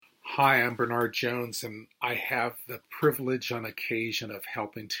Hi, I'm Bernard Jones, and I have the privilege on occasion of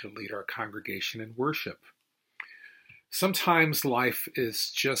helping to lead our congregation in worship. Sometimes life is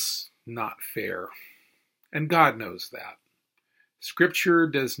just not fair, and God knows that. Scripture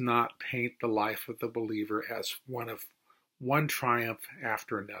does not paint the life of the believer as one of one triumph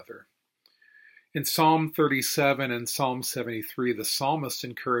after another. In Psalm 37 and Psalm 73, the psalmist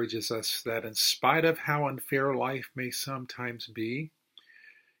encourages us that in spite of how unfair life may sometimes be,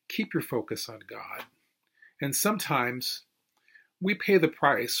 keep your focus on God. And sometimes we pay the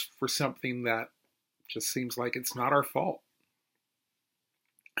price for something that just seems like it's not our fault.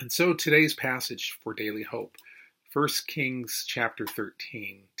 And so today's passage for Daily Hope, 1 Kings chapter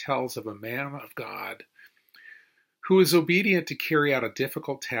 13, tells of a man of God who is obedient to carry out a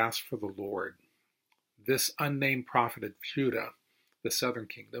difficult task for the Lord. This unnamed prophet of Judah, the southern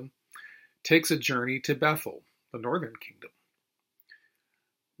kingdom, takes a journey to Bethel, the northern kingdom.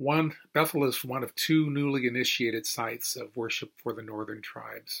 Bethel is one of two newly initiated sites of worship for the northern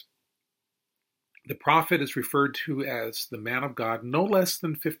tribes. The prophet is referred to as the man of God no less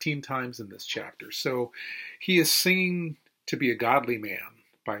than 15 times in this chapter, so he is seen to be a godly man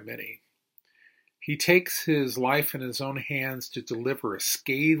by many. He takes his life in his own hands to deliver a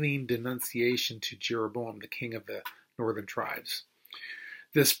scathing denunciation to Jeroboam, the king of the northern tribes.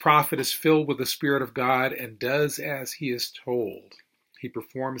 This prophet is filled with the Spirit of God and does as he is told. He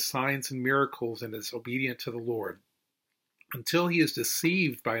performs signs and miracles and is obedient to the Lord until he is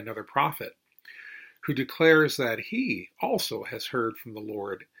deceived by another prophet who declares that he also has heard from the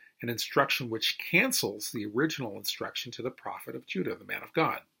Lord an instruction which cancels the original instruction to the prophet of Judah, the man of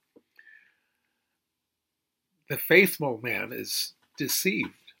God. The faithful man is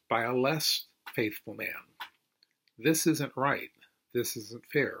deceived by a less faithful man. This isn't right. This isn't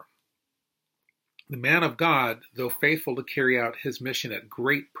fair. The man of God, though faithful to carry out his mission at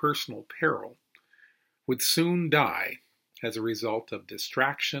great personal peril, would soon die as a result of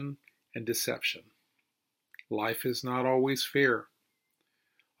distraction and deception. Life is not always fair.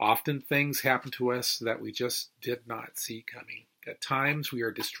 Often things happen to us that we just did not see coming. At times we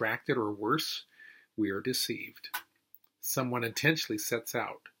are distracted, or worse, we are deceived. Someone intentionally sets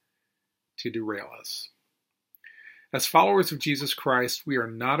out to derail us. As followers of Jesus Christ, we are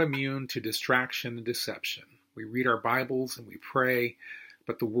not immune to distraction and deception. We read our Bibles and we pray,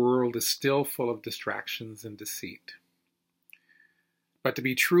 but the world is still full of distractions and deceit. But to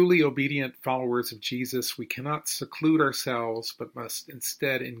be truly obedient followers of Jesus, we cannot seclude ourselves, but must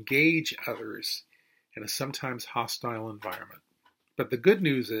instead engage others in a sometimes hostile environment. But the good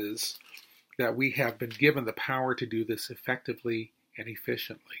news is that we have been given the power to do this effectively and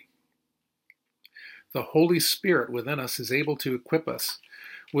efficiently. The Holy Spirit within us is able to equip us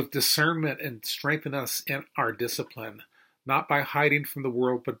with discernment and strengthen us in our discipline, not by hiding from the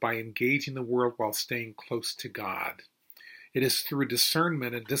world, but by engaging the world while staying close to God. It is through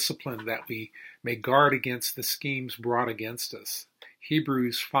discernment and discipline that we may guard against the schemes brought against us.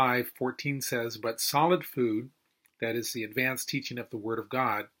 Hebrews 5:14 says, "But solid food," that is the advanced teaching of the Word of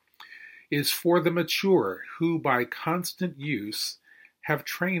God, "is for the mature, who by constant use have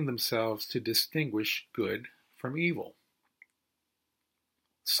trained themselves to distinguish good from evil."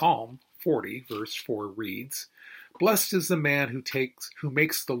 Psalm 40, verse 4 reads, "Blessed is the man who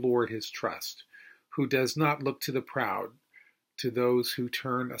makes the Lord his trust, who does not look to the proud, to those who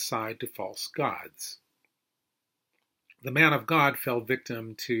turn aside to false gods." The man of God fell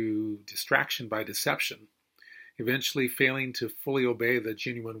victim to distraction by deception, eventually failing to fully obey the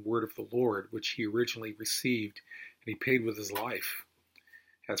genuine word of the Lord, which he originally received, and he paid with his life,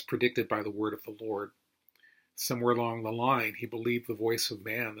 as predicted by the word of the Lord. Somewhere along the line, he believed the voice of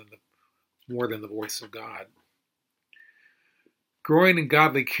man more than the voice of God. Growing in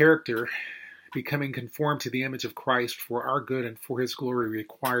godly character, becoming conformed to the image of Christ for our good and for his glory,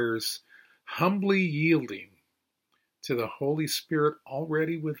 requires humbly yielding to the Holy Spirit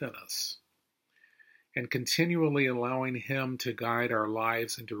already within us and continually allowing him to guide our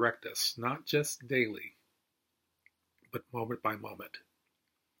lives and direct us, not just daily, but moment by moment.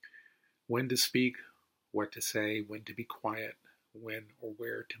 When to speak, what to say, when to be quiet, when or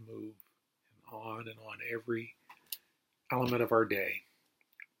where to move, and on every element of our day.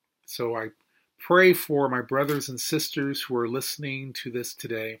 So I pray for my brothers and sisters who are listening to this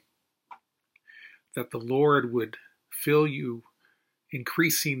today, that the Lord would fill you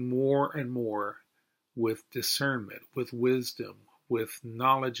increasing more and more with discernment, with wisdom, with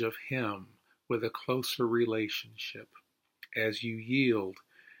knowledge of him, with a closer relationship, as you yield,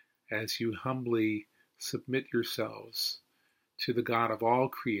 as you humbly submit yourselves to the God of all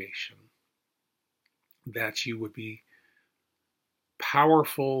creation, that you would be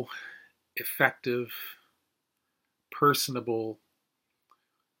powerful, effective, personable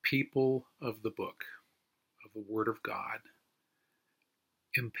people of the book, of the Word of God,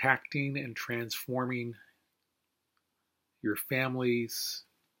 impacting and transforming your families,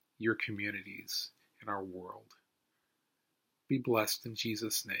 your communities, and our world. Be blessed in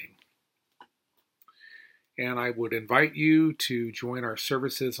Jesus' name. And I would invite you to join our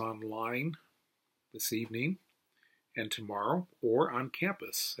services online this evening and tomorrow, or on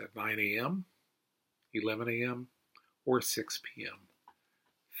campus at 9 a.m., 11 a.m., or 6 p.m.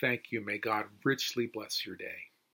 Thank you. May God richly bless your day.